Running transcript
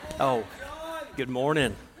Oh, good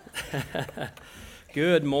morning.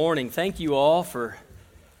 Good morning. Thank you all for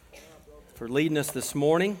leading us this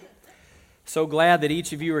morning. So glad that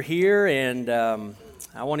each of you are here, and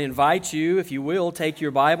I want to invite you, if you will, take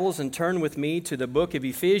your Bibles and turn with me to the book of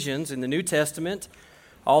Ephesians in the New Testament,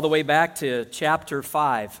 all the way back to chapter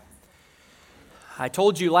 5. I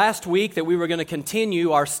told you last week that we were going to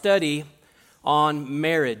continue our study on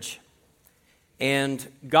marriage. And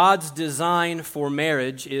God's design for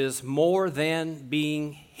marriage is more than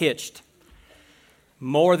being hitched.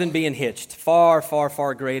 More than being hitched. Far, far,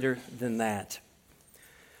 far greater than that.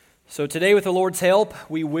 So today, with the Lord's help,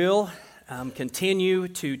 we will continue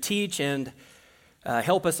to teach and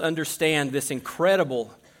help us understand this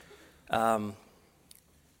incredible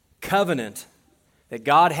covenant that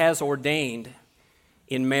God has ordained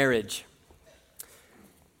in marriage.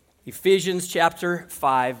 Ephesians chapter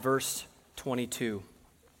 5, verse 22.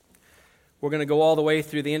 We're going to go all the way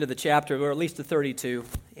through the end of the chapter, or at least to 32,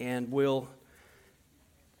 and we'll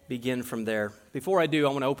begin from there. Before I do, I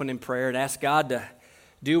want to open in prayer and ask God to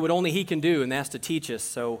do what only He can do, and that's to teach us.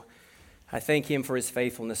 So I thank Him for His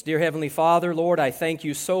faithfulness. Dear Heavenly Father, Lord, I thank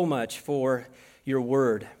You so much for Your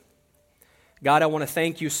Word. God, I want to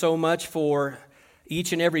thank You so much for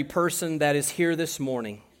each and every person that is here this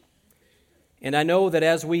morning. And I know that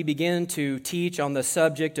as we begin to teach on the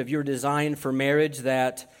subject of Your design for marriage,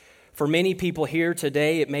 that for many people here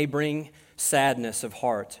today, it may bring sadness of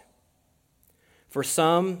heart. For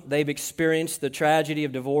some, they've experienced the tragedy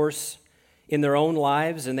of divorce in their own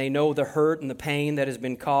lives, and they know the hurt and the pain that has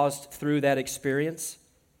been caused through that experience.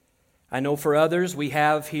 I know for others, we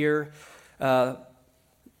have here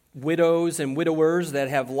widows and widowers that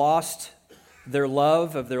have lost their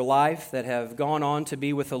love of their life, that have gone on to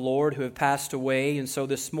be with the Lord, who have passed away. And so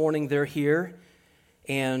this morning they're here,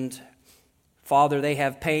 and Father, they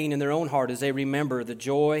have pain in their own heart as they remember the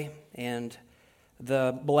joy and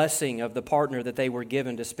the blessing of the partner that they were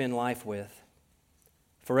given to spend life with.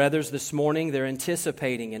 For others this morning, they're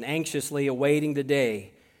anticipating and anxiously awaiting the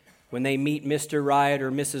day when they meet Mr. Right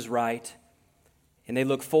or Mrs. Right, and they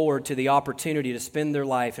look forward to the opportunity to spend their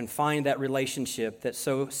life and find that relationship that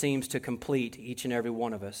so seems to complete each and every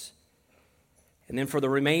one of us. And then for the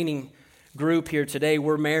remaining group here today,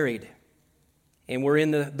 we're married. And we're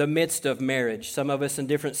in the midst of marriage. Some of us in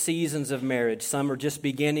different seasons of marriage. Some are just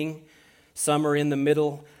beginning. Some are in the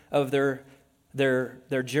middle of their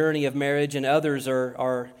journey of marriage. And others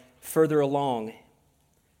are further along.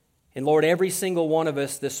 And Lord, every single one of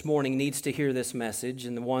us this morning needs to hear this message,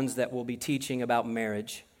 and the ones that will be teaching about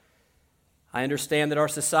marriage. I understand that our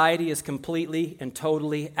society is completely and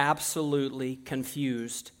totally, absolutely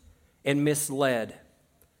confused and misled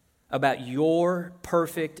about Your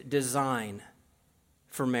perfect design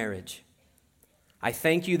for marriage. I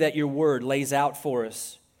thank You that Your Word lays out for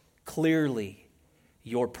us clearly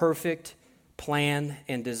Your perfect plan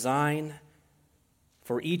and design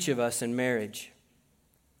for each of us in marriage.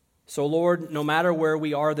 So, Lord, no matter where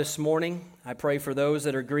we are this morning, I pray for those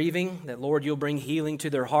that are grieving, that, Lord, You'll bring healing to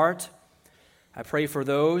their heart. I pray for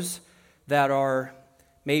those that are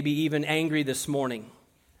maybe even angry this morning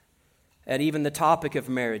at even the topic of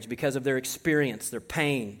marriage because of their experience, their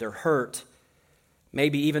pain, their hurt,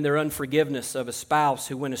 maybe even their unforgiveness of a spouse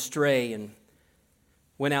who went astray and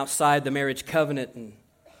went outside the marriage covenant and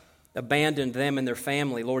abandoned them and their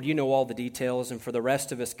family. Lord, You know all the details, and for the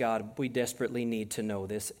rest of us, God, we desperately need to know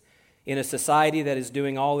this. In a society that is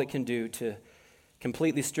doing all it can do to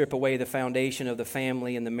completely strip away the foundation of the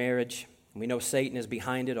family and the marriage, we know Satan is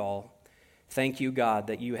behind it all. Thank You, God,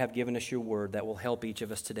 that You have given us Your Word that will help each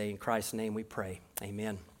of us today. In Christ's name we pray.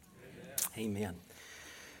 Amen. Amen.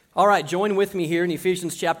 All right, join with me here in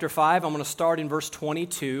Ephesians chapter 5. I'm going to start in verse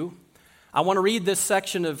 22. I want to read this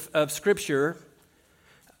section of Scripture,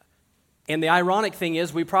 and the ironic thing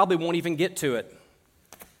is we probably won't even get to it.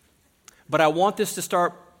 But I want this to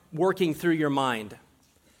start working through your mind.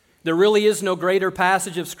 There really is no greater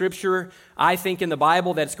passage of Scripture, I think, in the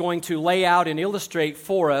Bible that's going to lay out and illustrate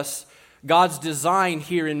for us God's design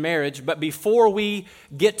here in marriage. But before we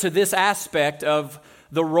get to this aspect of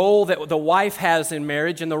the role that the wife has in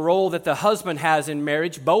marriage and the role that the husband has in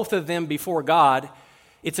marriage, both of them before God,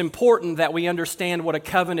 it's important that we understand what a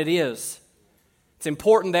covenant is. It's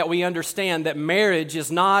important that we understand that marriage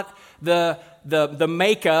is not the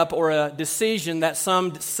makeup or a decision that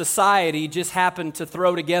some society just happened to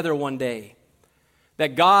throw together one day.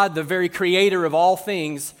 That God, the very creator of all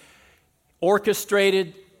things,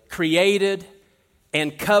 orchestrated, created,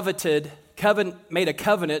 and made a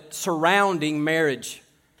covenant surrounding marriage.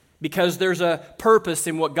 Because there's a purpose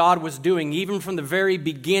in what God was doing, even from the very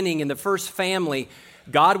beginning in the first family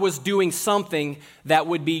God was doing something that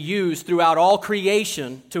would be used throughout all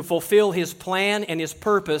creation to fulfill His plan and His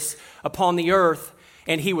purpose upon the earth,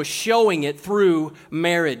 and He was showing it through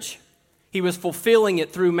marriage. He was fulfilling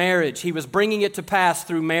it through marriage. He was bringing it to pass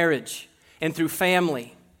through marriage and through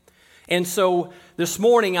family. And so this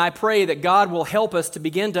morning I pray that God will help us to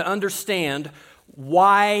begin to understand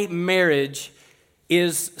why marriage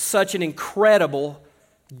is such an incredible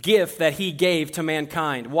gift that He gave to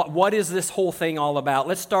mankind. What is this whole thing all about?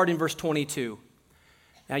 Let's start in verse 22.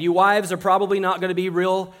 Now, you wives are probably not going to be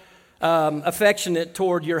real affectionate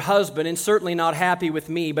toward your husband and certainly not happy with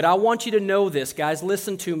me, but I want you to know this, guys.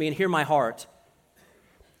 Listen to me and hear my heart.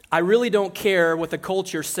 I really don't care what the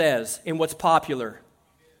culture says and what's popular,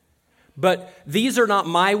 but these are not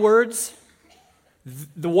my words.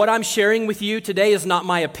 What I'm sharing with you today is not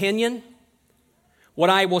my opinion. What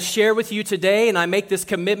I will share with you today, and I make this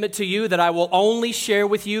commitment to you, that I will only share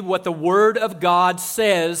with you what the Word of God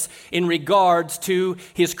says in regards to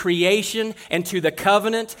His creation and to the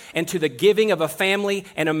covenant and to the giving of a family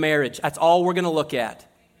and a marriage. That's all we're going to look at.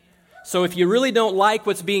 So if you really don't like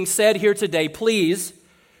what's being said here today, please,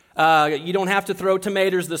 you don't have to throw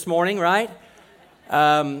tomatoes this morning, right?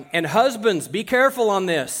 And husbands, be careful on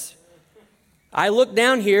this. I look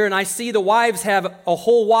down here and I see the wives have a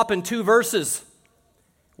whole whopping 2 verses.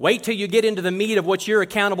 Wait till you get into the meat of what you're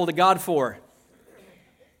accountable to God for.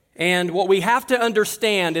 And what we have to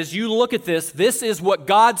understand as you look at this is what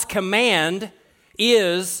God's command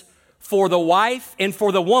is for the wife and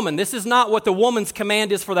for the woman. This is not what the woman's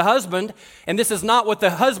command is for the husband, and this is not what the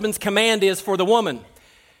husband's command is for the woman.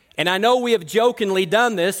 And I know we have jokingly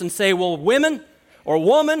done this and say, well, women or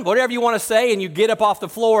woman, whatever you want to say, and you get up off the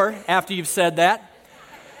floor after you've said that.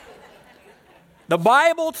 The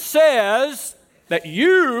Bible says that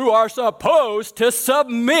you are supposed to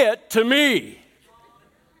submit to me.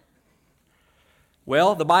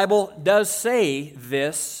 Well, the Bible does say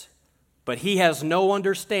this, but he has no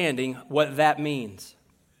understanding what that means.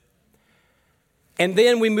 And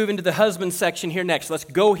then we move into the husband section here next. Let's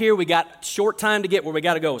go here. We got short time to get where we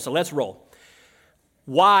got to go, so let's roll.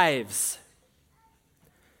 Wives,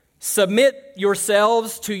 submit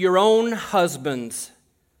yourselves to your own husbands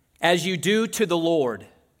as you do to the Lord.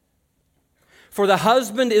 For the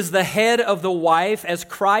husband is the head of the wife, as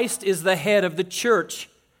Christ is the head of the church,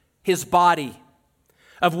 His body,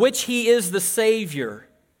 of which He is the Savior.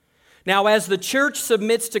 Now, as the church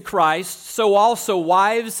submits to Christ, so also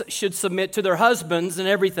wives should submit to their husbands in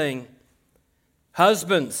everything.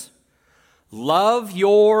 Husbands, love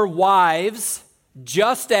your wives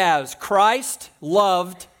just as Christ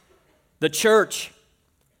loved the church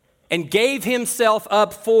and gave Himself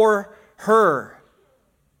up for her,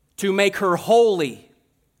 to make her holy,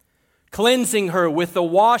 cleansing her with the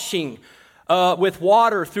washing with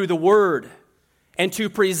water through the Word, and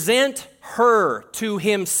to present her to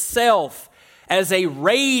Himself as a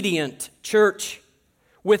radiant church,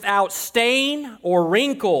 without stain or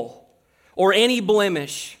wrinkle or any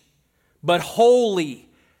blemish, but holy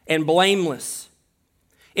and blameless.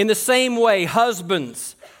 In the same way,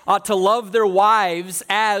 husbands ought to love their wives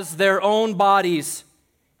as their own bodies.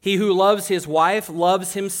 He who loves his wife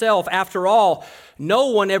loves himself. After all, no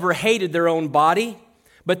one ever hated their own body,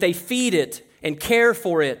 but they feed it and care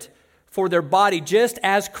for it, for their body, just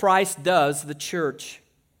as Christ does the church.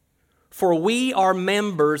 For we are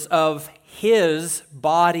members of His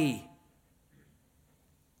body.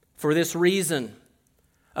 For this reason,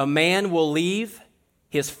 a man will leave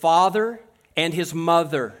his father and his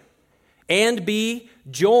mother and be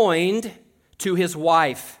joined to his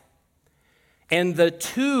wife, and the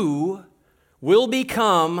two will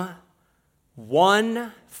become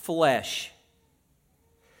one flesh.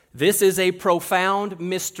 This is a profound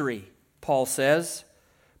mystery, Paul says,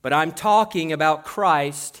 but I'm talking about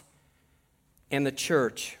Christ and the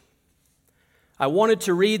church. I wanted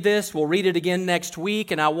to read this. We'll read it again next week,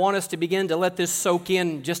 and I want us to begin to let this soak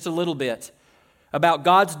in just a little bit about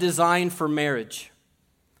God's design for marriage.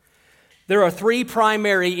 There are 3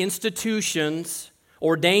 primary institutions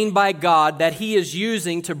ordained by God that He is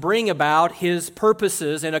using to bring about His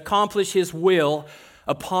purposes and accomplish His will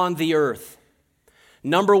upon the earth.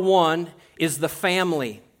 Number 1 is the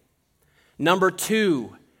family. Number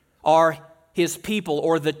 2 are His people,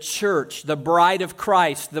 or the church, the bride of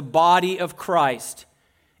Christ, the body of Christ.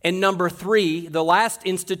 And number 3, the last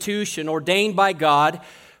institution ordained by God,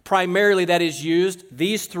 primarily that is used,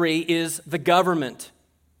 these 3, is the government.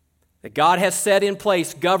 That God has set in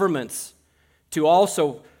place governments to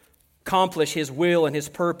also accomplish His will and His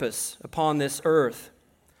purpose upon this earth.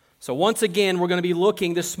 So once again, we're going to be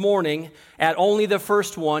looking this morning at only the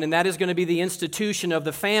first one, and that is going to be the institution of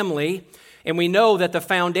the family. And we know that the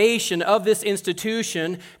foundation of this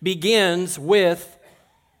institution begins with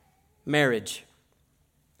marriage.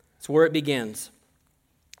 It's where it begins.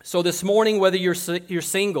 So this morning, whether you're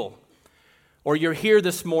single or you're here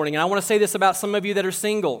this morning, and I want to say this about some of you that are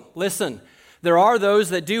single. Listen, there are those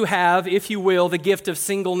that do have, if you will, the gift of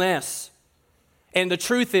singleness. And the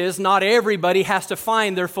truth is, not everybody has to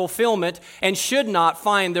find their fulfillment and should not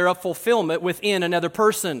find their fulfillment within another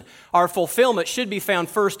person. Our fulfillment should be found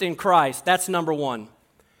first in Christ. That's number one.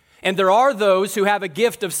 And there are those who have a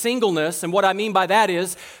gift of singleness, and what I mean by that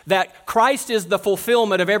is that Christ is the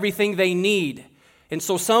fulfillment of everything they need. And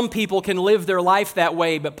so some people can live their life that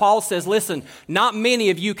way, but Paul says, listen, not many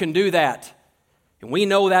of you can do that. And we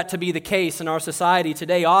know that to be the case in our society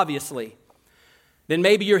today, obviously. Then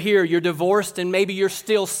maybe you're here, you're divorced, and maybe you're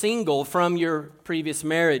still single from your previous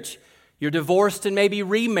marriage. You're divorced and maybe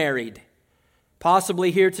remarried.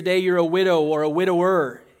 Possibly here today you're a widow or a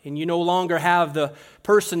widower, and you no longer have the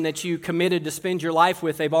person that you committed to spend your life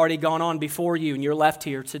with. They've already gone on before you, and you're left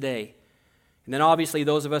here today. And then obviously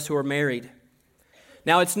those of us who are married.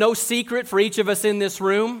 Now, it's no secret for each of us in this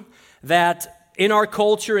room that in our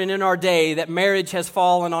culture and in our day that marriage has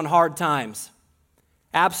fallen on hard times.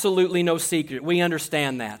 Absolutely no secret. We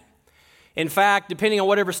understand that. In fact, depending on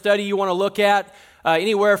whatever study you want to look at,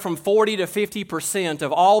 anywhere from 40 to 50%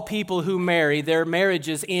 of all people who marry, their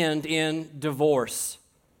marriages end in divorce.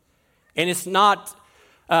 And it's not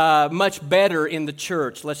much better in the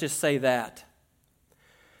church, let's just say that.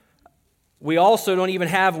 We also don't even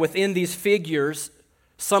have within these figures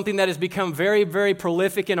something that has become very, very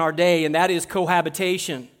prolific in our day, and that is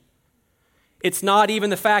cohabitation. It's not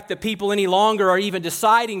even the fact that people any longer are even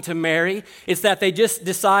deciding to marry. It's that they just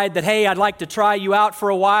decide that, hey, I'd like to try you out for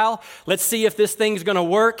a while. Let's see if this thing's going to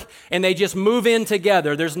work. And they just move in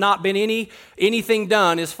together. There's not been anything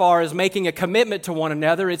done as far as making a commitment to one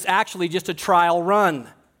another. It's actually just a trial run.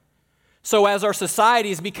 So as our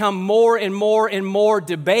societies become more and more and more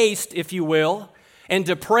debased, if you will, and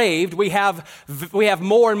depraved, we have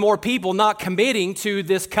more and more people not committing to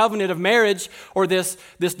this covenant of marriage or this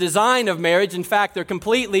design of marriage. In fact, they're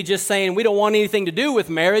completely just saying, we don't want anything to do with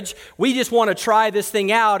marriage. We just want to try this thing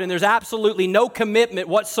out, and there's absolutely no commitment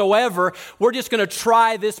whatsoever. We're just going to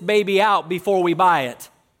try this baby out before we buy it.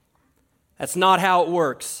 That's not how it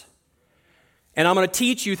works. And I'm going to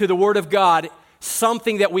teach you through the Word of God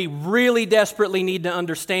something that we really desperately need to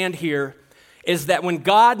understand here is that when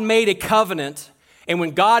God made a covenant, and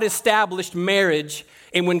when God established marriage,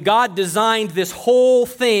 and when God designed this whole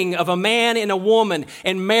thing of a man and a woman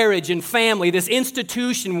and marriage and family, this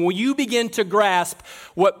institution, when you begin to grasp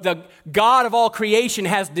what the God of all creation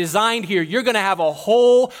has designed here, you're going to have a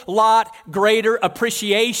whole lot greater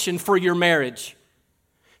appreciation for your marriage.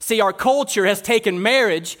 See, our culture has taken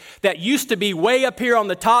marriage that used to be way up here on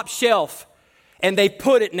the top shelf, and they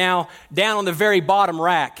put it now down on the very bottom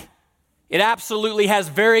rack. It absolutely has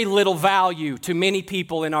very little value to many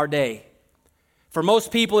people in our day. For most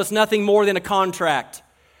people, it's nothing more than a contract.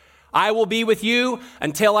 I will be with you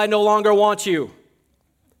until I no longer want you.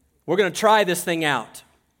 We're going to try this thing out.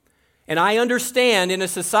 And I understand in a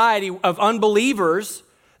society of unbelievers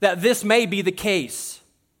that this may be the case.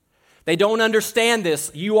 They don't understand this.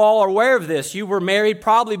 You all are aware of this. You were married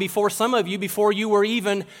probably before you were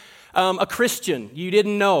even a Christian. You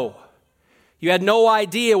didn't know. You had no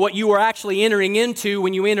idea what you were actually entering into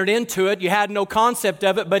when you entered into it. You had no concept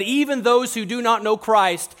of it. But even those who do not know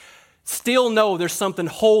Christ still know there's something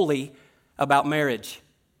holy about marriage.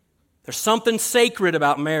 There's something sacred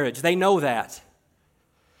about marriage. They know that.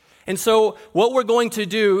 And so what we're going to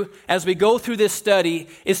do as we go through this study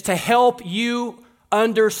is to help you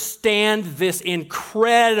understand this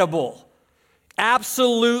incredible,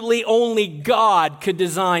 absolutely only God could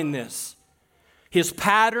design this. His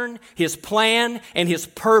pattern, His plan, and His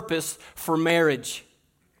purpose for marriage.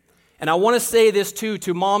 And I want to say this too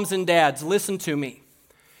to moms and dads. Listen to me.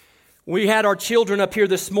 We had our children up here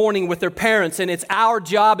this morning with their parents, and it's our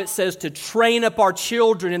job, it says, to train up our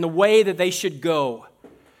children in the way that they should go.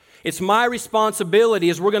 It's my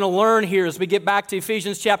responsibility, as we're going to learn here as we get back to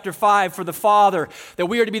Ephesians chapter 5, for the father, that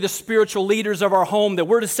we are to be the spiritual leaders of our home, that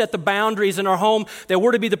we're to set the boundaries in our home, that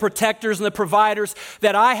we're to be the protectors and the providers,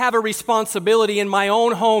 that I have a responsibility in my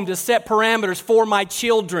own home to set parameters for my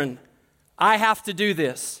children. I have to do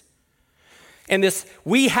this. And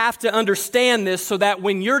we have to understand this so that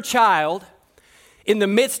when your child, in the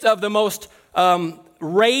midst of the most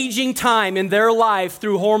raging time in their life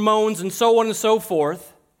through hormones and so on and so forth,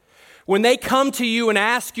 when they come to you and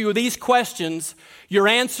ask you these questions, your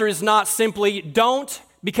answer is not simply, don't,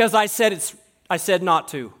 because I said not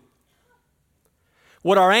to.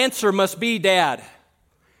 What our answer must be, Dad,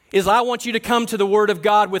 is I want you to come to the Word of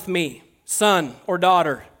God with me, son or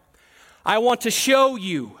daughter. I want to show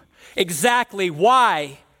you exactly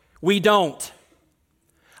why we don't.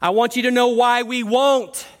 I want you to know why we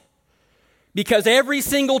won't. Because every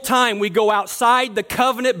single time we go outside the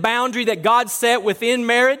covenant boundary that God set within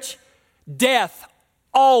marriage, death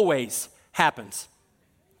always happens.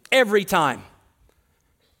 Every time.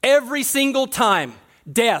 Every single time,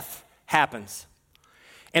 death happens.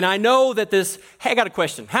 And I know that hey, I got a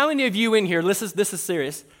question. How many of you in here, this is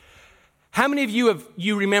serious, how many of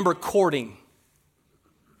you remember courting?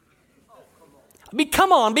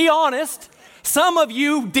 Come on, be honest. Some of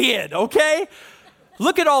you did, okay?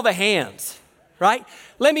 Look at all the hands, right?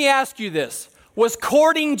 Let me ask you this. Was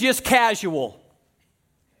courting just casual?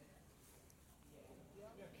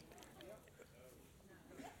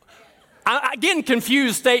 I'm getting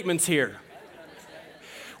confused statements here.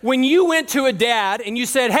 When you went to a dad and you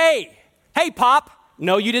said, hey, Pop.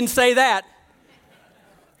 No, you didn't say that.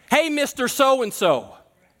 Hey, Mr. So-and-so.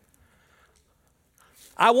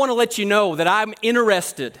 I want to let you know that I'm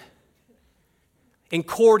interested in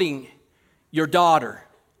courting your daughter.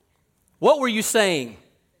 What were you saying?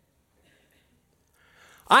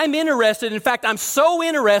 I'm interested. In fact, I'm so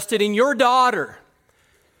interested in your daughter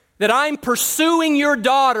that I'm pursuing your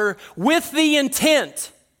daughter with the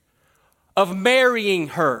intent of marrying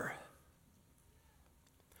her.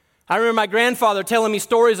 I remember my grandfather telling me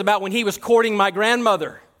stories about when he was courting my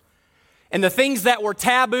grandmother and the things that were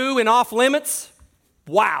taboo and off limits.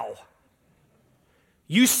 Wow.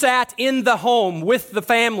 You sat in the home with the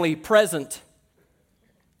family present.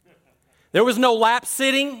 There was no lap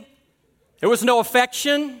sitting. There was no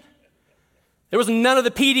affection. There was none of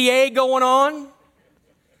the PDA going on.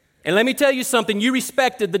 And let me tell you something, you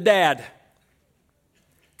respected the dad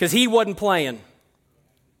because he wasn't playing.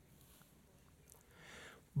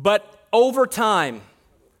 But over time,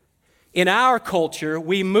 in our culture,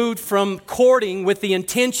 we moved from courting with the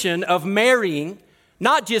intention of marrying,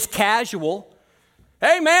 not just casual.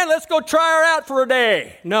 Hey man, let's go try her out for a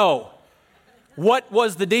day. No. What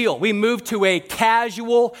was the deal? We moved to a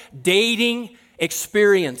casual dating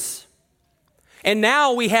experience. And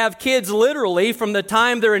now we have kids literally from the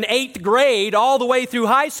time they're in 8th grade all the way through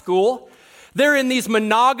high school. They're in these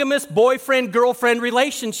monogamous boyfriend-girlfriend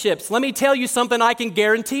relationships. Let me tell you something I can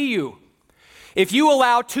guarantee you. If you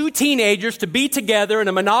allow two teenagers to be together in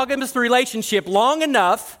a monogamous relationship long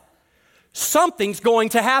enough, something's going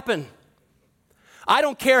to happen. I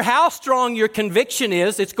don't care how strong your conviction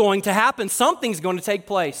is, it's going to happen. Something's going to take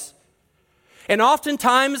place. And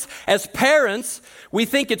oftentimes, as parents, we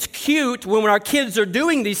think it's cute when our kids are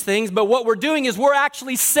doing these things, but what we're doing is we're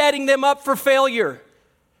actually setting them up for failure.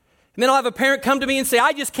 And then I'll have a parent come to me and say,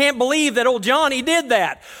 I just can't believe that old Johnny did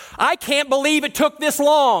that. I can't believe it took this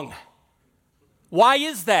long. Why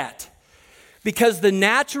is that? Because the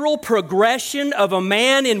natural progression of a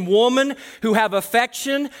man and woman who have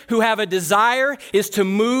affection, who have a desire, is to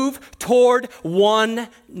move toward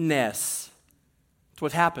oneness. That's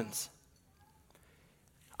what happens.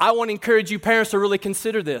 I want to encourage you parents to really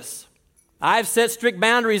consider this. I've set strict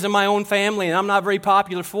boundaries in my own family, and I'm not very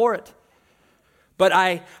popular for it. But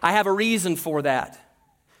I have a reason for that.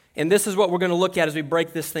 And this is what we're going to look at as we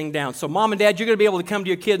break this thing down. So mom and dad, you're going to be able to come to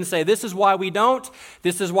your kid and say, this is why we don't,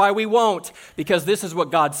 this is why we won't, because this is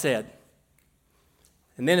what God said.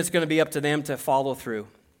 And then it's going to be up to them to follow through.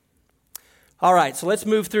 All right, so let's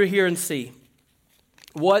move through here and see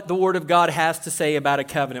what the Word of God has to say about a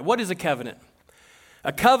covenant. What is a covenant?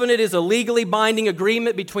 A covenant is a legally binding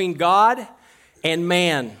agreement between God and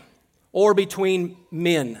man, or between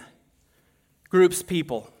men, groups,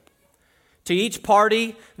 people. To each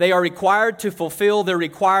party, they are required to fulfill the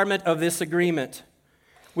requirement of this agreement.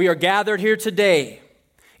 We are gathered here today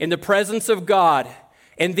in the presence of God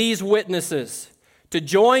and these witnesses to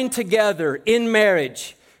join together in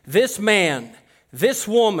marriage this man, this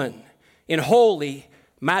woman in holy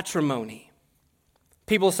matrimony.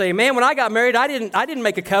 People say, man, when I got married, I didn't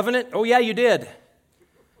make a covenant. Oh yeah, you did.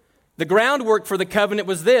 The groundwork for the covenant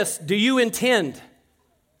was this. Do you intend?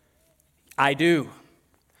 I do.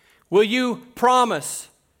 Will you promise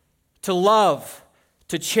to love,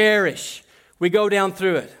 to cherish? We go down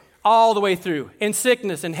through it, all the way through. In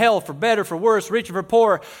sickness and health, for better, for worse, richer, for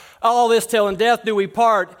poor, all this till in death do we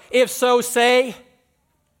part. If so, say,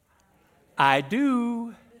 I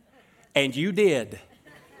do. And you did.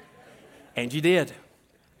 And you did.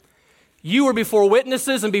 You were before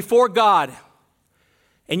witnesses and before God.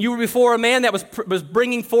 And you were before a man that was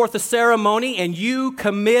bringing forth a ceremony, and you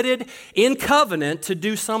committed in covenant to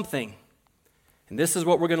do something. And this is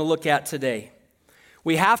what we're going to look at today.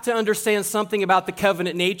 We have to understand something about the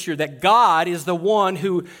covenant nature, that God is the one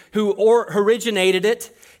who originated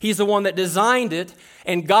it. He's the one that designed it,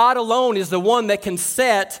 and God alone is the one that can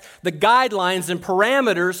set the guidelines and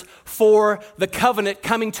parameters for the covenant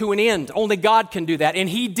coming to an end. Only God can do that, and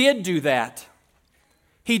He did do that.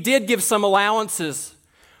 He did give some allowances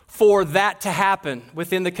for that to happen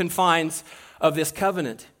within the confines of this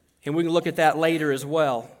covenant, and we can look at that later as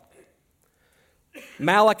well.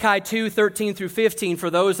 Malachi 2:13 through 15, for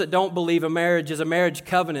those that don't believe a marriage is a marriage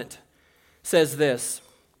covenant, says this.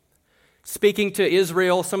 Speaking to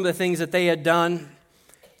Israel, some of the things that they had done.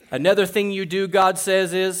 Another thing you do, God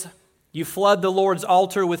says, is you flood the Lord's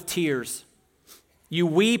altar with tears. You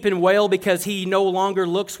weep and wail because He no longer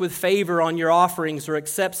looks with favor on your offerings or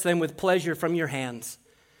accepts them with pleasure from your hands.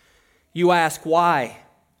 You ask, why?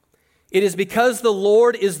 It is because the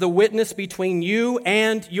Lord is the witness between you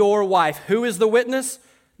and your wife. Who is the witness?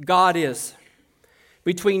 God is.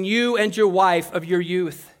 Between you and your wife of your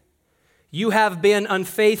youth. You have been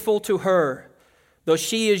unfaithful to her, though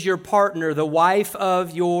she is your partner, the wife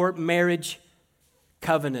of your marriage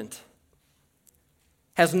covenant.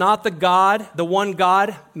 Has not the one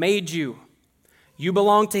God, made you? You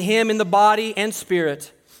belong to Him in the body and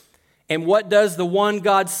spirit. And what does the one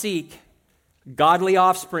God seek? Godly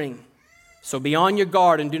offspring. So be on your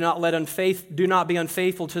guard and do not be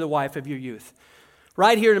unfaithful to the wife of your youth.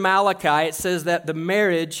 Right here in Malachi, it says that the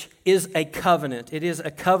marriage is a covenant. It is a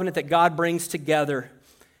covenant that God brings together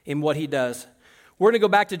in what He does. We're going to go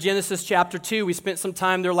back to Genesis chapter 2. We spent some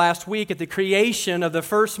time there last week at the creation of the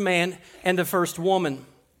first man and the first woman.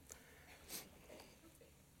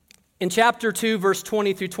 In chapter 2, verse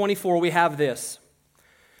 20 through 24, we have this.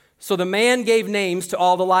 So the man gave names to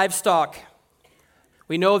all the livestock.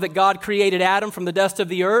 We know that God created Adam from the dust of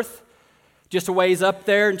the earth. Just a ways up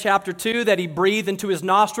there in chapter 2, that He breathed into his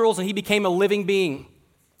nostrils and he became a living being.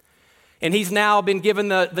 And he's now been given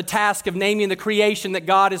the task of naming the creation that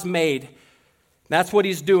God has made. That's what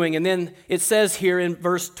he's doing. And then it says here in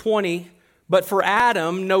verse 20, but for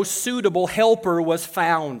Adam no suitable helper was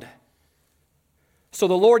found. So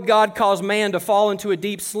the Lord God caused man to fall into a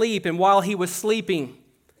deep sleep, and while he was sleeping,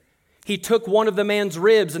 He took one of the man's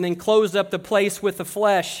ribs and then closed up the place with the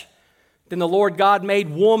flesh. Then the Lord God made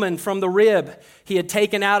woman from the rib He had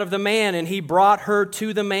taken out of the man, and He brought her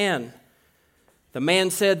to the man. The man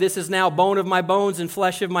said, this is now bone of my bones and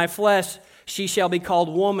flesh of my flesh. She shall be called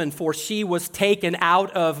woman, for she was taken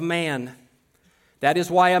out of man. That is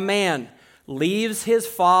why a man leaves his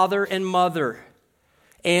father and mother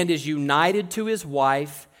and is united to his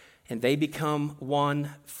wife, and they become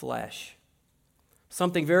one flesh.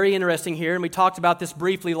 Something very interesting here, and we talked about this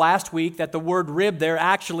briefly last week, that the word rib there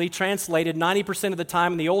actually translated 90% of the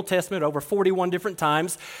time in the Old Testament, over 41 different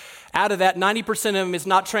times. Out of that, 90% of them is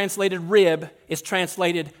not translated rib, it's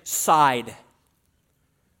translated side,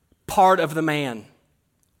 part of the man.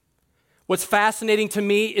 What's fascinating to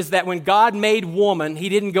me is that when God made woman, He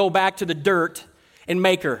didn't go back to the dirt and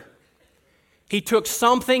make her. He took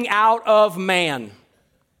something out of man,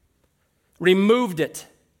 removed it,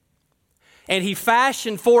 and He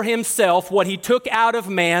fashioned for Himself what He took out of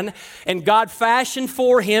man, and God fashioned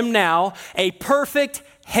for him now a perfect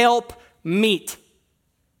help meet.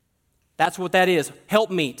 That's what that is,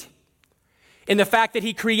 help meet. In the fact that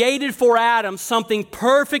He created for Adam something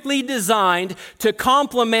perfectly designed to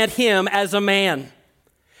complement him as a man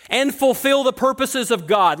and fulfill the purposes of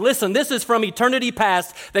God. Listen, this is from eternity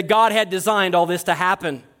past that God had designed all this to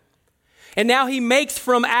happen. And now He makes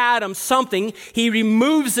from Adam something. He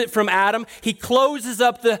removes it from Adam. He closes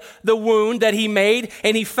up the wound that He made,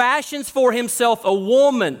 and He fashions for Himself a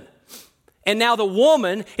woman. And now the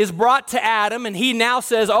woman is brought to Adam, and he now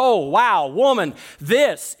says, oh, wow, woman,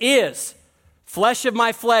 this is flesh of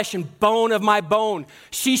my flesh and bone of my bone.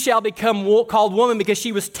 She shall become called woman because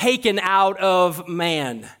she was taken out of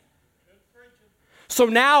man. So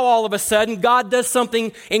now all of a sudden, God does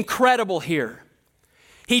something incredible here.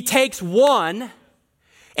 He takes one,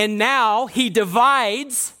 and now He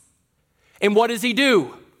divides, and what does He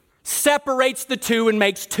do? Separates the two and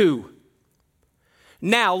makes two.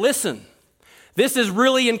 Now listen, this is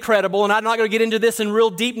really incredible, and I'm not going to get into this in real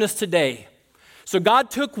deepness today. So God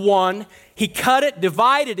took one, He cut it,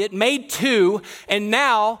 divided it, made two, and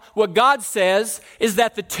now what God says is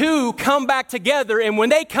that the two come back together, and when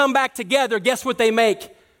they come back together, guess what they make?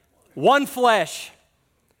 One flesh.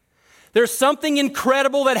 There's something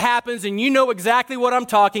incredible that happens, and you know exactly what I'm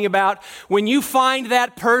talking about, when you find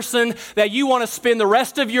that person that you want to spend the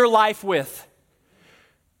rest of your life with.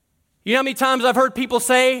 You know how many times I've heard people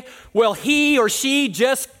say, well, he or she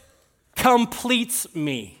just completes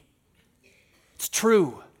me. It's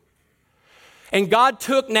true. And God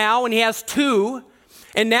took now, and he has two,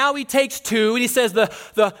 and now he takes two, and he says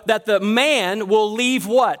that the man will leave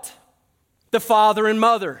what? The father and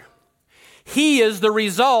mother. He is the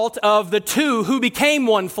result of the two who became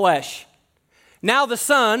one flesh. Now the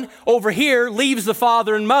son over here leaves the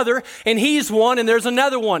father and mother, and he's one, and there's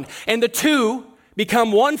another one. And the two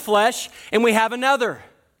become one flesh, and we have another.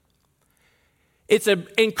 It's an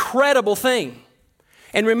incredible thing.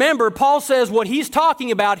 And remember, Paul says what he's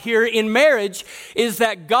talking about here in marriage is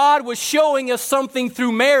that God was showing us something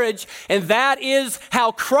through marriage, and that is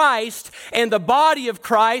how Christ and the body of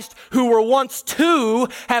Christ, who were once two,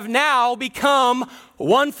 have now become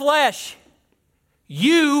one flesh.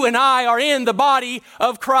 You and I are in the body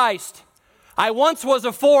of Christ. I once was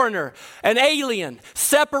a foreigner, an alien,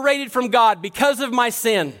 separated from God because of my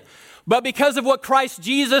sin. But because of what Christ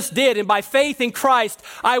Jesus did, and by faith in Christ,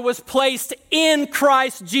 I was placed in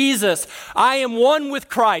Christ Jesus. I am one with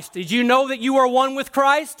Christ. Did you know that you are one with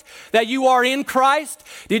Christ? That you are in Christ?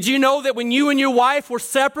 Did you know that when you and your wife were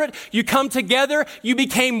separate, you come together, you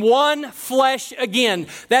became one flesh again?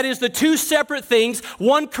 That is the two separate things,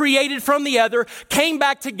 one created from the other, came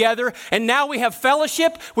back together, and now we have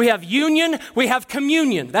fellowship, we have union, we have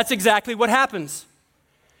communion. That's exactly what happens.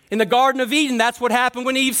 In the Garden of Eden, that's what happened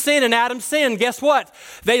when Eve sinned and Adam sinned. Guess what?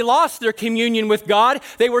 They lost their communion with God.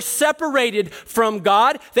 They were separated from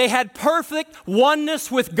God. They had perfect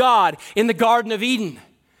oneness with God in the Garden of Eden.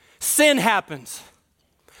 Sin happens.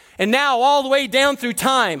 And now all the way down through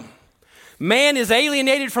time, man is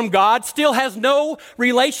alienated from God, still has no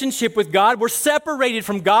relationship with God. We're separated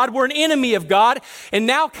from God. We're an enemy of God. And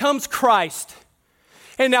now comes Christ.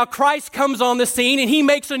 And now Christ comes on the scene and he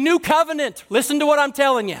makes a new covenant. Listen to what I'm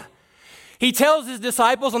telling you. He tells his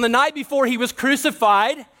disciples on the night before he was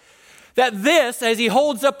crucified that this, as he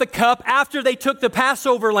holds up the cup after they took the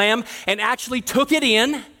Passover lamb and actually took it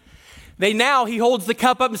in, he holds the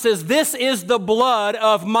cup up and says, "This is the blood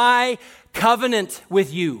of my covenant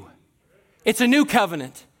with you." It's a new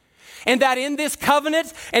covenant. And that in this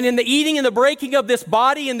covenant and in the eating and the breaking of this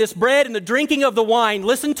body and this bread and the drinking of the wine,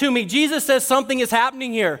 listen to me, Jesus says something is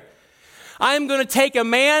happening here. I am going to take a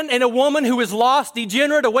man and a woman who is lost,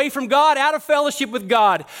 degenerate, away from God, out of fellowship with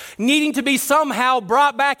God, needing to be somehow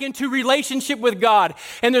brought back into relationship with God.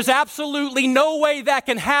 And there's absolutely no way that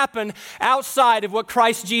can happen outside of what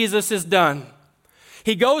Christ Jesus has done.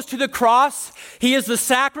 He goes to the cross. He is the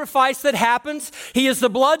sacrifice that happens. He is the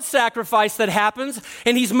blood sacrifice that happens.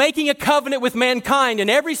 And he's making a covenant with mankind. And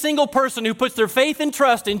every single person who puts their faith and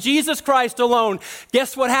trust in Jesus Christ alone,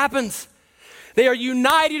 guess what happens? They are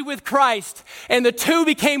united with Christ. And the two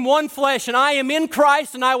became one flesh. And I am in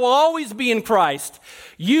Christ and I will always be in Christ.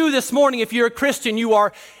 You this morning, if you're a Christian, you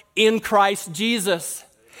are in Christ Jesus.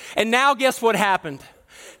 And now guess what happened?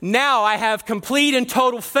 Now I have complete and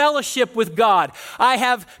total fellowship with God. I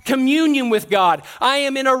have communion with God. I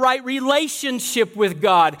am in a right relationship with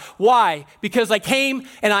God. Why? Because I came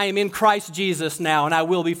and I am in Christ Jesus now, and I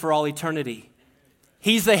will be for all eternity.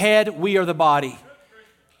 He's the head, we are the body.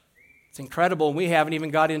 It's incredible, and we haven't even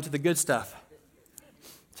got into the good stuff.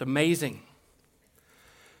 It's amazing.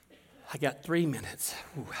 I got 3 minutes.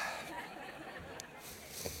 Ooh.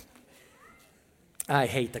 I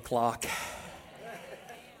hate the clock.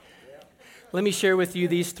 Let me share with you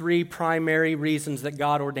these 3 primary reasons that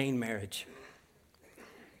God ordained marriage.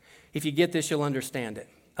 If you get this, you'll understand it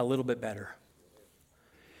a little bit better.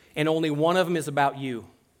 And only one of them is about you.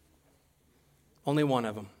 Only one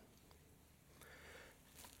of them.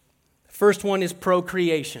 The first one is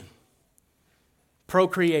procreation.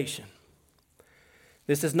 Procreation.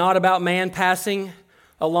 This is not about man passing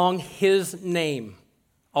along his name,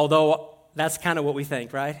 although that's kind of what we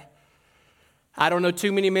think, right? I don't know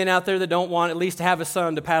too many men out there that don't want at least to have a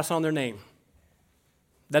son to pass on their name.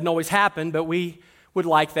 Doesn't always happen, but we would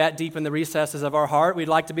like that deep in the recesses of our heart. We'd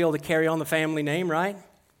like to be able to carry on the family name, right?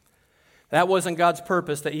 That wasn't God's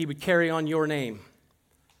purpose, that he would carry on your name.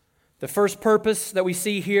 The first purpose that we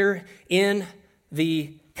see here in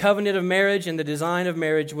the covenant of marriage and the design of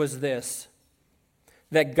marriage was this: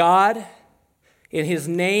 that God, in his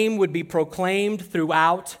name, would be proclaimed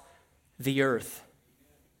throughout the earth.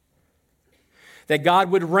 That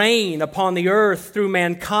God would reign upon the earth through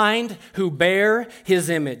mankind who bear his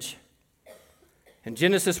image. In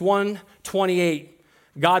Genesis 1:28,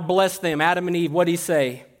 God blessed them, Adam and Eve. What did he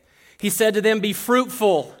say? He said to them, "Be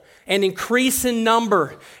fruitful and increase in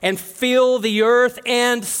number and fill the earth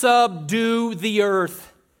and subdue the earth.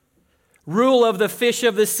 Rule of the fish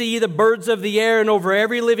of the sea, the birds of the air, and over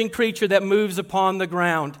every living creature that moves upon the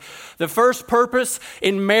ground." The first purpose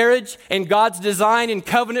in marriage and God's design and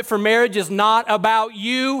covenant for marriage is not about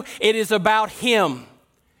you, it is about him.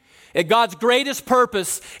 God's greatest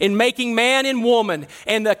purpose in making man and woman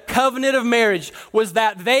and the covenant of marriage was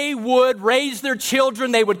that they would raise their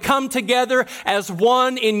children, they would come together as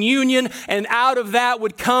one in union, and out of that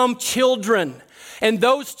would come children. And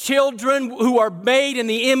those children who are made in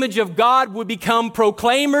the image of God would become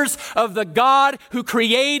proclaimers of the God who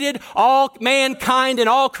created all mankind and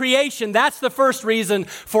all creation. That's the first reason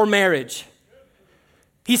for marriage.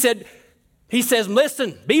 He says,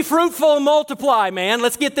 listen, be fruitful and multiply, man.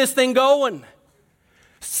 Let's get this thing going.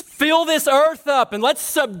 Fill this earth up and let's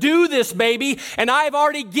subdue this baby. And I've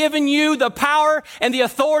already given you the power and the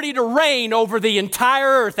authority to reign over the entire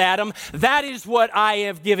earth, Adam. That is what I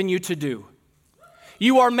have given you to do.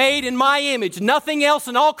 You are made in my image. Nothing else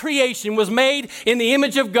in all creation was made in the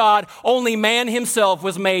image of God. Only man himself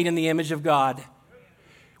was made in the image of God.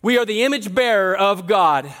 We are the image bearer of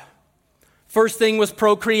God. First thing was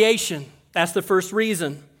procreation. That's the first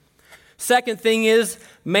reason. Second thing is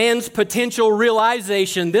man's potential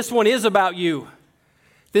realization. This one is about you.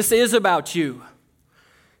 This is about you.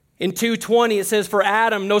 In 2:20 it says, for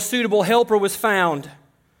Adam no suitable helper was found.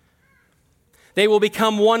 They will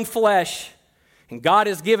become one flesh. And God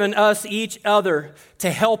has given us each other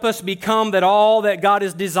to help us become that all that God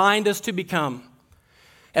has designed us to become.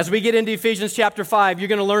 As we get into Ephesians chapter 5, you're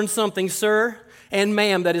going to learn something, sir and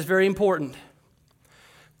ma'am, that is very important.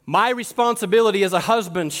 My responsibility as a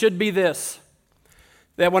husband should be this,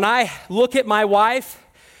 that when I look at my wife,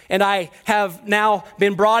 and I have now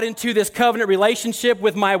been brought into this covenant relationship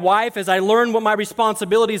with my wife, as I learn what my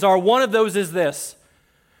responsibilities are, one of those is this.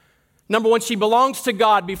 Number one, she belongs to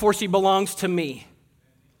God before she belongs to me.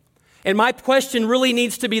 And my question really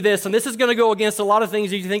needs to be this, and this is going to go against a lot of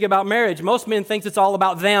things you think about marriage. Most men think it's all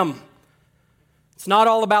about them. It's not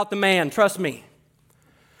all about the man, trust me.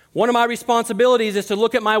 One of my responsibilities is to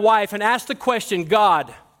look at my wife and ask the question,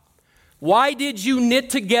 God, why did you knit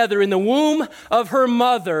together in the womb of her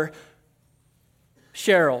mother,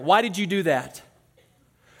 Cheryl? Why did you do that?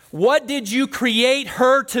 What did you create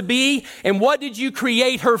her to be, and what did you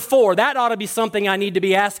create her for? That ought to be something I need to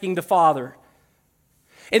be asking the Father.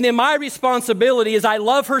 And then my responsibility is I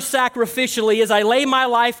love her sacrificially, as I lay my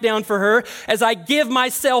life down for her, as I give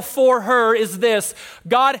myself for her, is this.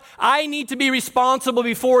 God, I need to be responsible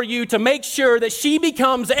before you to make sure that she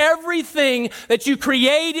becomes everything that you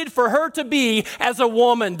created for her to be as a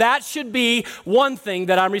woman. That should be one thing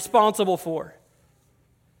that I'm responsible for.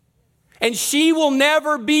 And she will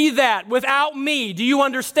never be that without me. Do you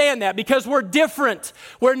understand that? Because we're different.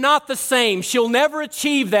 We're not the same. She'll never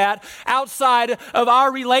achieve that outside of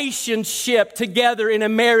our relationship together in a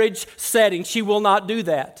marriage setting. She will not do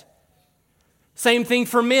that. Same thing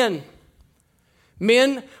for men.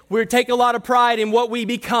 Men, we take a lot of pride in what we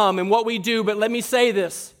become and what we do, but let me say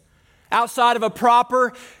this. Outside of a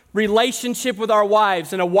proper relationship with our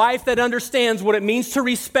wives, and a wife that understands what it means to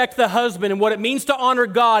respect the husband and what it means to honor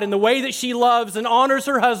God in the way that she loves and honors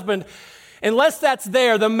her husband, unless that's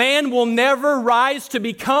there, the man will never rise to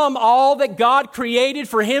become all that God created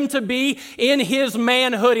for him to be in his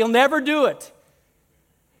manhood. He'll never do it.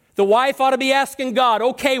 The wife ought to be asking God,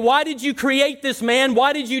 okay, why did you create this man?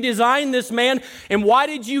 Why did you design this man? And why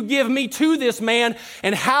did you give me to this man?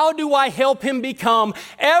 And how do I help him become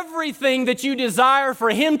everything that you desire for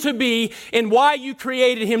him to be and why you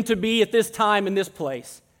created him to be at this time in this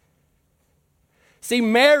place? See,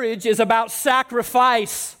 marriage is about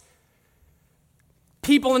sacrifice.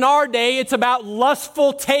 People in our day, it's about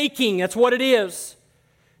lustful taking. That's what it is.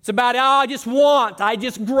 It's about, I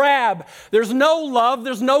just grab. There's no love,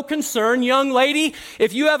 there's no concern. Young lady,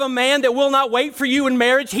 if you have a man that will not wait for you in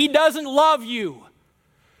marriage, he doesn't love you.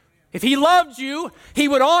 If he loved you, he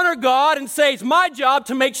would honor God and say, it's my job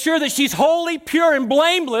to make sure that she's holy, pure, and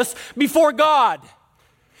blameless before God.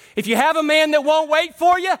 If you have a man that won't wait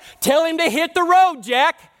for you, tell him to hit the road,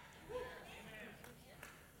 Jack.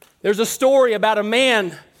 There's a story about a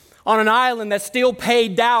man on an island that still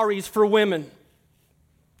paid dowries for women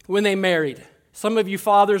when they married. Some of you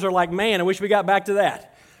fathers are like, man, I wish we got back to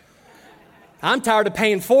that. I'm tired of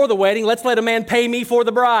paying for the wedding. Let's let a man pay me for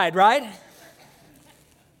the bride, right?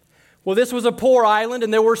 Well, this was a poor island,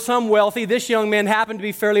 and there were some wealthy. This young man happened to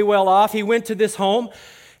be fairly well off. He went to this home,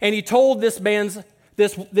 and he told this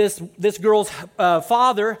girl's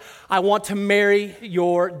father, I want to marry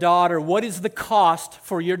your daughter. What is the cost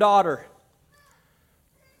for your daughter?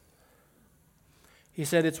 He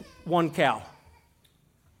said, it's 1 cow.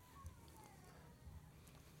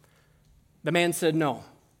 The man said, no.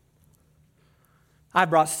 I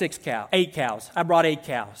brought 8 cows. I brought 8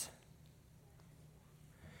 cows.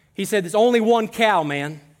 He said, it's only 1 cow,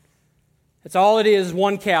 man. That's all it is,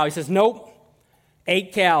 1 cow. He says, nope,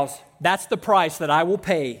 8 cows. That's the price that I will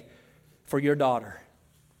pay for your daughter.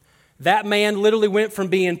 That man literally went from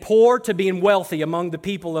being poor to being wealthy among the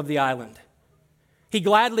people of the island. He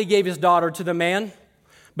gladly gave his daughter to the man,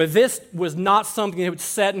 but this was not something that would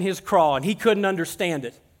set in his craw, and he couldn't understand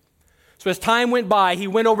it. So as time went by, he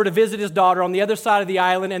went over to visit his daughter on the other side of the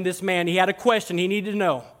island, and this man, he had a question he needed to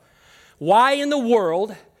know. Why in the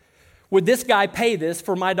world would this guy pay this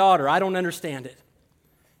for my daughter? I don't understand it.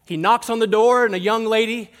 He knocks on the door, and a young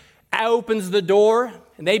lady opens the door,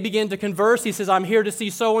 and they begin to converse. He says, I'm here to see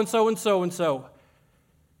so-and-so and so-and-so.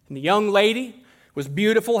 And the young lady was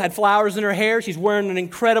beautiful, had flowers in her hair. She's wearing an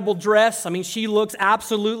incredible dress. I mean, she looks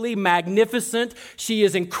absolutely magnificent. She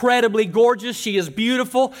is incredibly gorgeous. She is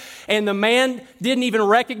beautiful. And the man didn't even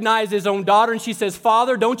recognize his own daughter. And she says,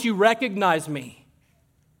 Father, don't you recognize me?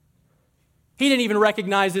 He didn't even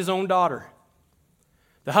recognize his own daughter.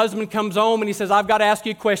 The husband comes home and he says, I've got to ask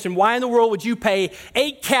you a question. Why in the world would you pay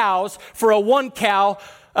 8 cows for a 1 cow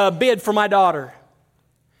bid for my daughter?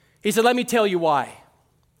 He said, let me tell you why.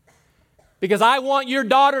 Because I want your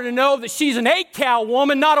daughter to know that she's an 8 cow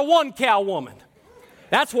woman, not a 1 cow woman.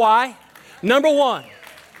 That's why. Number one.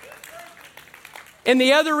 And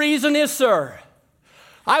the other reason is, sir,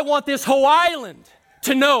 I want this whole island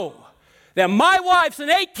to know that my wife's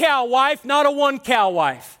an 8 cow wife, not a 1 cow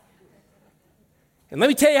wife. And let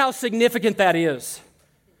me tell you how significant that is.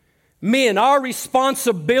 Men, our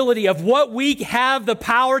responsibility of what we have the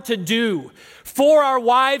power to do for our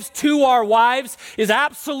wives, to our wives, is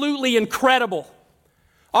absolutely incredible.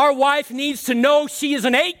 Our wife needs to know she is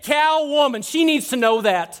an 8 cow woman. She needs to know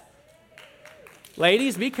that.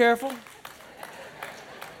 Ladies, be careful.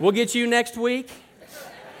 We'll get you next week.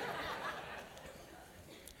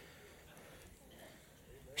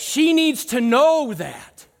 She needs to know that.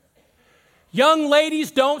 Young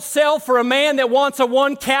ladies, don't settle for a man that wants a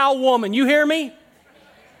 1 cow woman. You hear me?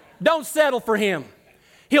 Don't settle for him.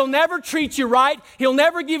 He'll never treat you right. He'll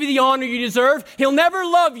never give you the honor you deserve. He'll never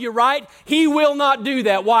love you right. He will not do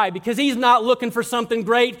that. Why? Because he's not looking for something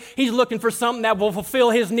great. He's looking for something that will fulfill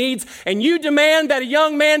his needs. And you demand that a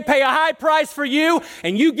young man pay a high price for you,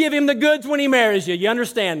 and you give him the goods when he marries you. You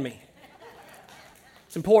understand me?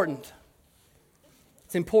 It's important.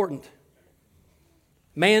 It's important.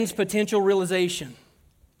 Man's potential realization.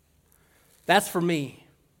 That's for me.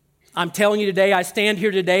 I'm telling you today, I stand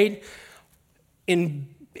here today in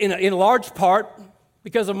large part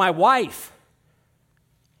because of my wife.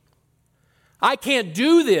 I can't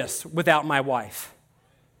do this without my wife.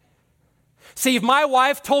 See, if my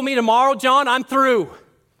wife told me tomorrow, John, I'm through,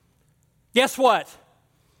 guess what?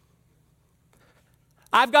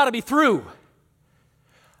 I've got to be through.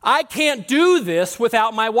 I can't do this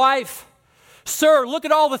without my wife. Sir, look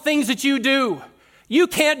at all the things that you do. You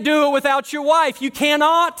can't do it without your wife. You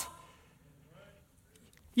cannot.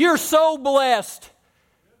 You're so blessed.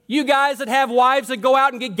 You guys that have wives that go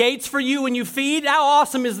out and get gates for you when you feed, how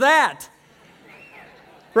awesome is that?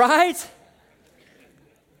 Right?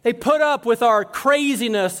 They put up with our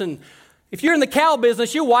craziness, and if you're in the cow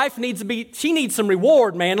business, your wife she needs some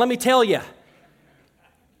reward, man, let me tell you.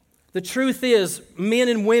 The truth is, men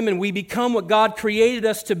and women, we become what God created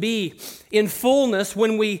us to be in fullness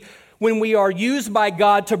when we are used by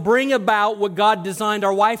God to bring about what God designed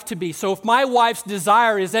our wife to be. So if my wife's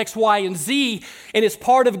desire is X, Y, and Z, and it's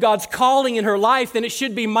part of God's calling in her life, then it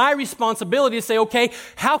should be my responsibility to say, okay,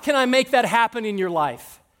 how can I make that happen in your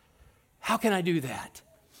life? How can I do that?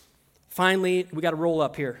 Finally, we got to roll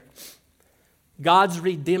up here. God's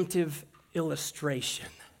redemptive illustration,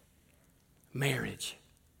 marriage.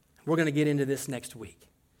 We're going to get into this next week.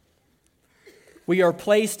 We are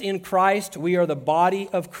placed in Christ. We are the body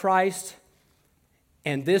of Christ.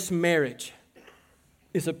 And this marriage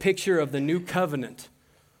is a picture of the new covenant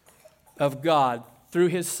of God through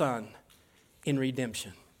His Son in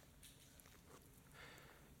redemption.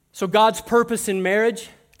 So God's purpose in marriage,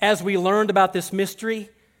 as we learned about this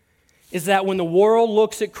mystery, is that when the world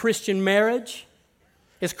looks at Christian marriage,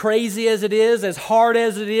 as crazy as it is, as hard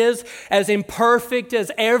as it is, as imperfect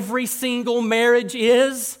as every single marriage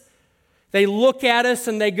is, they look at us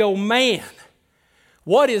and they go, man,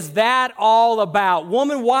 what is that all about?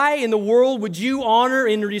 Woman, why in the world would you honor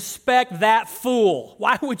and respect that fool?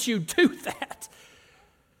 Why would you do that?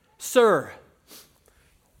 Sir,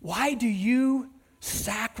 why do you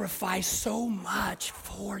sacrifice so much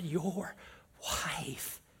for your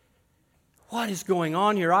wife? What is going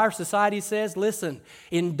on here? Our society says, listen,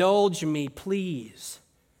 indulge me, please.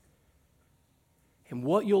 And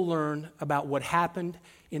what you'll learn about what happened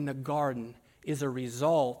in the garden is a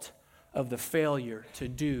result of the failure to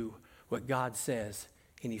do what God says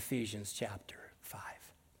in Ephesians chapter 5.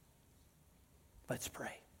 Let's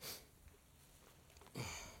pray.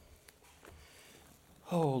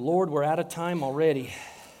 Oh, Lord, we're out of time already.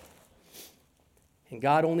 And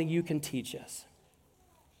God, only you can teach us.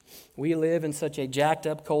 We live in such a jacked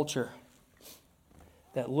up culture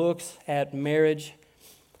that looks at marriage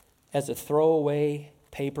as a throwaway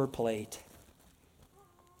paper plate.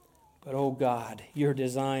 But oh God, your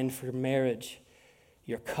design for marriage,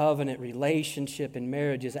 your covenant relationship in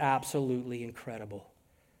marriage is absolutely incredible.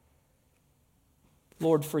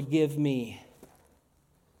 Lord, forgive me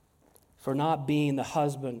for not being the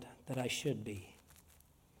husband that I should be.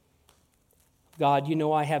 God, you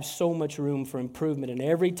know I have so much room for improvement, and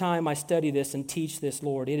every time I study this and teach this,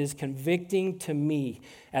 Lord, it is convicting to me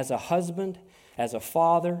as a husband, as a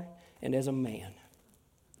father, and as a man.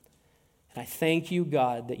 And I thank you,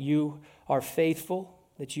 God, that you are faithful,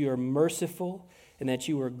 that you are merciful, and that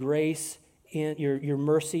you are grace. Your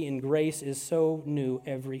mercy and grace is so new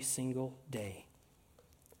every single day.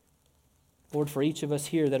 Lord, for each of us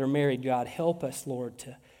here that are married, God, help us, Lord,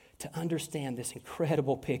 to understand this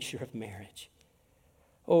incredible picture of marriage.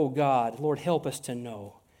 Oh, God, Lord, help us to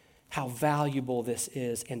know how valuable this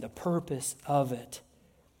is and the purpose of it,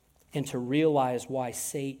 and to realize why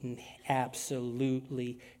Satan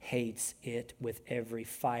absolutely hates it with every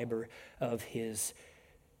fiber of his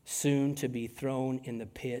soon-to-be thrown in the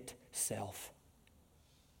pit self.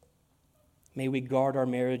 May we guard our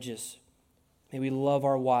marriages. May we love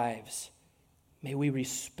our wives. May we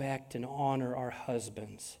respect and honor our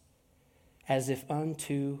husbands as if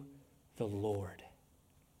unto the Lord.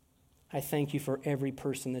 I thank you for every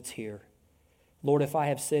person that's here. Lord, if I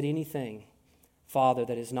have said anything, Father,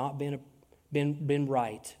 that has not been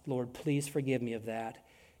right, Lord, please forgive me of that.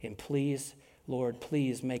 And please, Lord,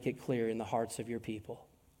 please make it clear in the hearts of your people.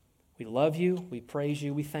 We love you. We praise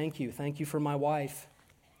you. We thank you. Thank you for my wife.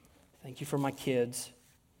 Thank you for my kids.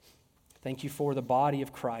 Thank you for the body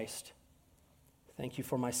of Christ. Thank you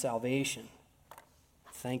for my salvation.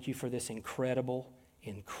 Thank you for this incredible,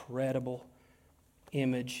 incredible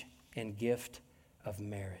image and gift of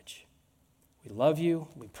marriage. We love you.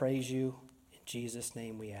 We praise you. In Jesus'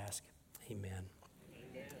 name we ask. Amen.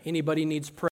 Anybody needs prayer?